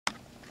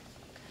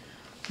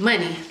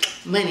Money,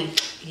 money,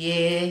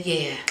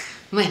 yeah.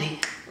 Money,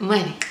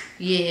 money,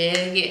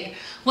 yeah.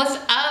 What's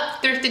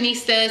up,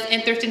 Thriftanistas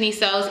and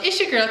Thriftanistas? It's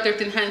your girl,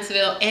 Thrift in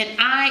Huntsville, and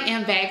I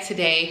am back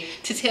today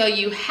to tell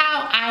you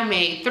how I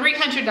made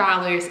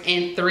 $300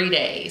 in 3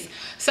 days.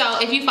 So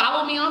if you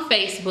follow me on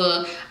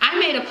Facebook, I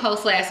made a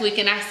post last week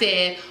and I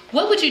said,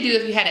 what would you do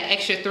if you had an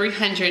extra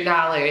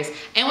 $300?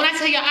 And when I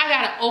tell you I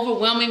got an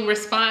overwhelming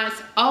response,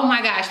 oh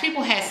my gosh,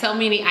 people had so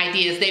many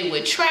ideas. They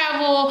would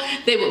travel,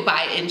 they would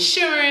buy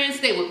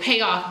insurance, they would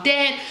pay off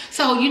debt.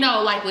 So, you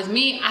know, like with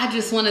me, I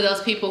just one of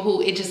those people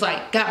who it just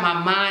like got my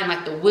mind,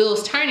 like the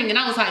wheels turning. And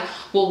I was like,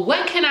 well,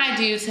 what can I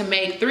do to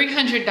make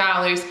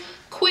 $300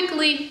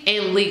 quickly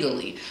and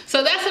legally?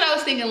 So that's what I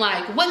was thinking,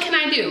 like, what can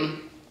I do?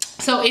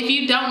 So if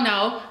you don't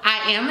know,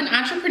 I am an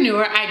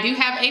entrepreneur. I do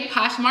have a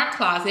Poshmark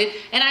closet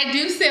and I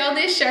do sell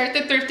this shirt, the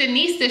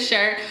Thriftanista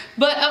shirt.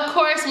 But of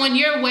course, when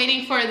you're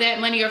waiting for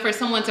that money or for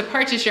someone to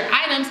purchase your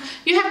items,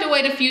 you have to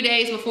wait a few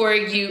days before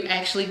you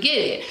actually get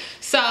it.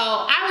 So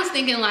I was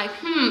thinking like,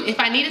 if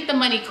I needed the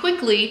money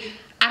quickly,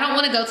 I don't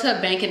want to go to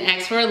a bank and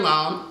ask for a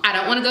loan. I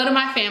don't want to go to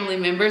my family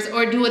members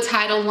or do a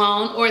title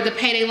loan or the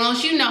payday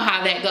loans. You know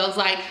how that goes.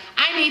 Like,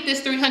 I need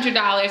this $300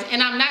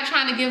 and I'm not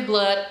trying to give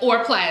blood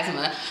or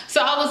plasma.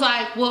 So I was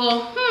like,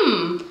 well,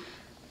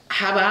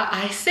 how about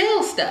I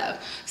sell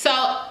stuff? So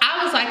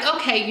I was like,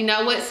 okay, you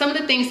know what? Some of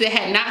the things that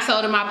had not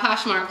sold in my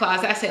Poshmark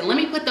closet, I said, let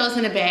me put those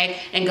in a bag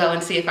and go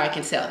and see if I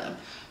can sell them.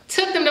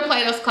 Took them to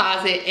Plato's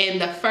Closet,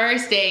 and the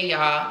first day,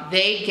 y'all,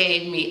 they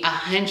gave me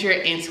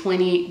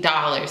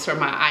 $120 for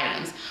my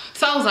items.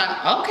 So I was like,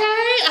 okay,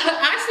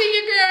 I see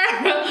you,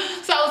 girl.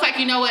 So I was like,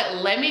 you know what?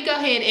 Let me go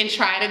ahead and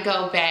try to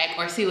go back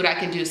or see what I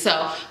can do.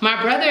 So my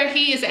brother,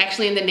 he is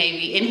actually in the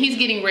Navy, and he's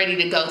getting ready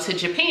to go to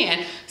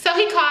Japan. So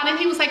he called and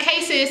he was like,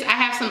 hey sis, I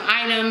have some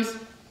items.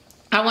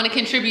 I want to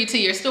contribute to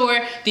your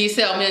store. Do you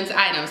sell men's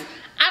items?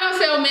 I don't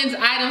sell men's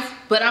items,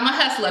 but I'm a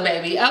hustler,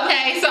 baby.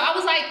 Okay, so I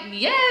was like,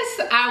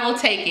 yes, I will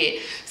take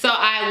it. So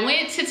I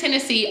went to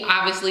Tennessee,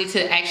 obviously,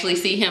 to actually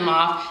see him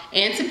off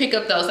and to pick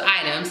up those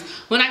items.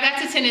 When I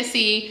got to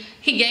Tennessee,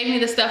 he gave me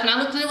the stuff and I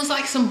looked and it was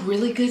like some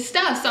really good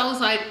stuff. So I was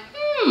like,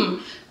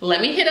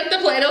 let me hit up the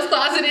Plato's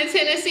Closet in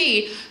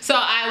Tennessee. So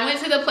I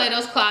went to the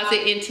Plato's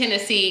Closet in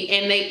Tennessee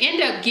and they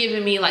ended up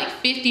giving me like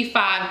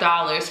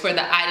 $55 for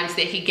the items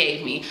that he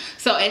gave me.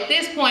 So at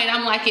this point,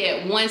 I'm like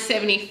at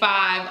 $175,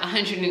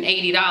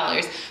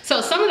 $180.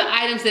 So some of the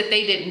items that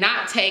they did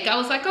not take, I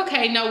was like,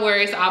 okay, no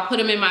worries. I'll put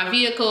them in my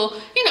vehicle,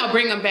 you know,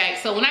 bring them back.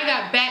 So when I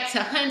got back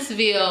to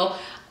Huntsville,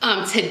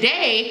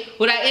 today,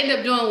 what I ended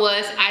up doing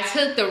was I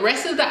took the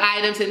rest of the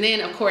items and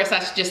then of course I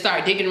just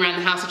started digging around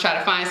the house to try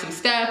to find some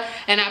stuff,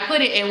 and I put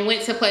it and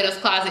went to Plato's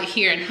Closet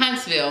here in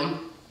Huntsville.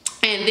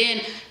 And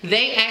then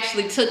they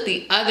actually took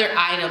the other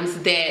items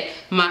that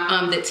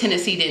that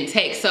Tennessee didn't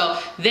take. So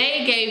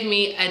they gave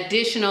me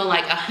additional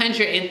like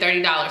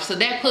 $130. So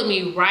that put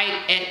me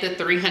right at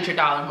the $300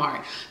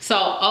 mark.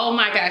 So, oh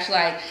my gosh,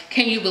 like,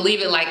 can you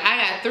believe it? Like, I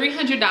got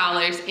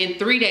 $300 in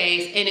 3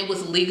 days and it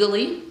was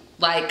legally.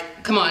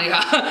 Like, come on,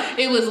 y'all.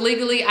 It was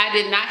legally. I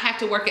did not have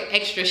to work an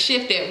extra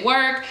shift at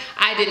work.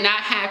 I did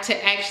not have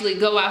to actually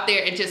go out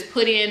there and just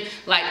put in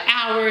like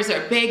hours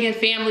or begging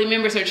family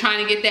members or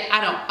trying to get that.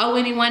 I don't owe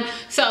anyone.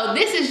 So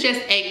this is just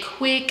a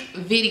quick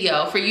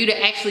video for you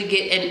to actually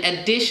get an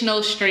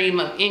additional stream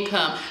of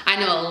income. I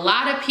know a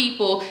lot of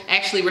people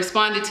actually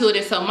responded to it.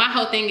 And so my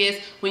whole thing is,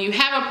 when you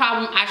have a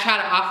problem, I try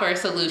to offer a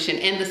solution.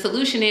 And the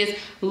solution is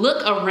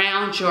look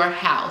around your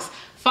house.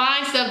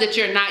 Find stuff that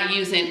you're not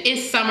using.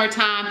 It's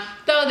summertime.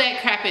 Throw that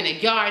crap in a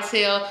yard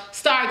sale.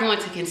 Start going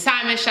to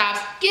consignment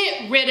shops.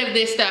 Get rid of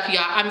this stuff,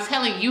 y'all. I'm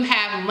telling you, you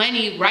have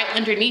money right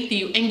underneath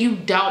you and you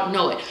don't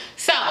know it.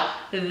 So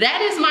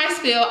that is my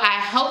spiel. I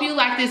hope you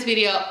like this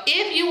video.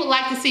 If you would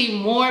like to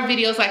see more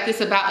videos like this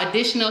about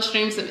additional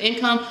streams of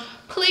income,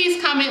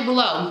 please comment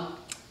below.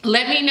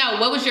 Let me know,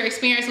 what was your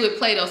experience with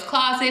Plato's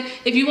Closet?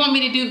 If you want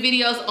me to do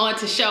videos on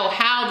to show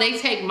how they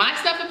take my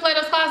stuff in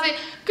Plato's Closet,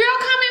 girl,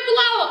 comment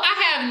below.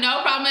 I have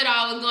no problem at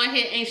all with going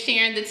ahead and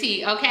sharing the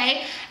tea,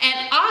 okay?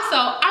 And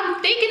also,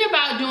 I'm thinking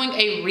about doing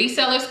a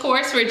resellers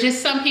course for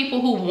just some people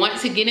who want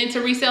to get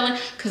into reselling,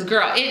 because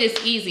girl, it is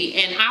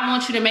easy. And I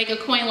want you to make a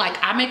coin like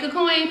I make a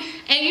coin.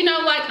 And you know,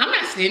 like, I'm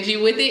not stingy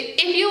with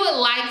it. If you would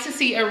like to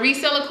see a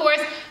reseller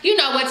course, you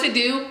know what to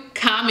do.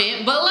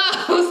 Comment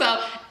below.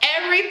 So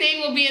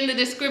everything will be in the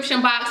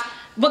description box.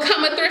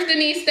 Become a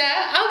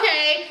Thriftanista,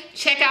 okay?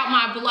 Check out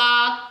my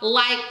blog,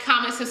 like,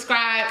 comment,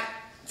 subscribe.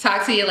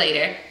 Talk to you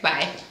later.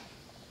 Bye.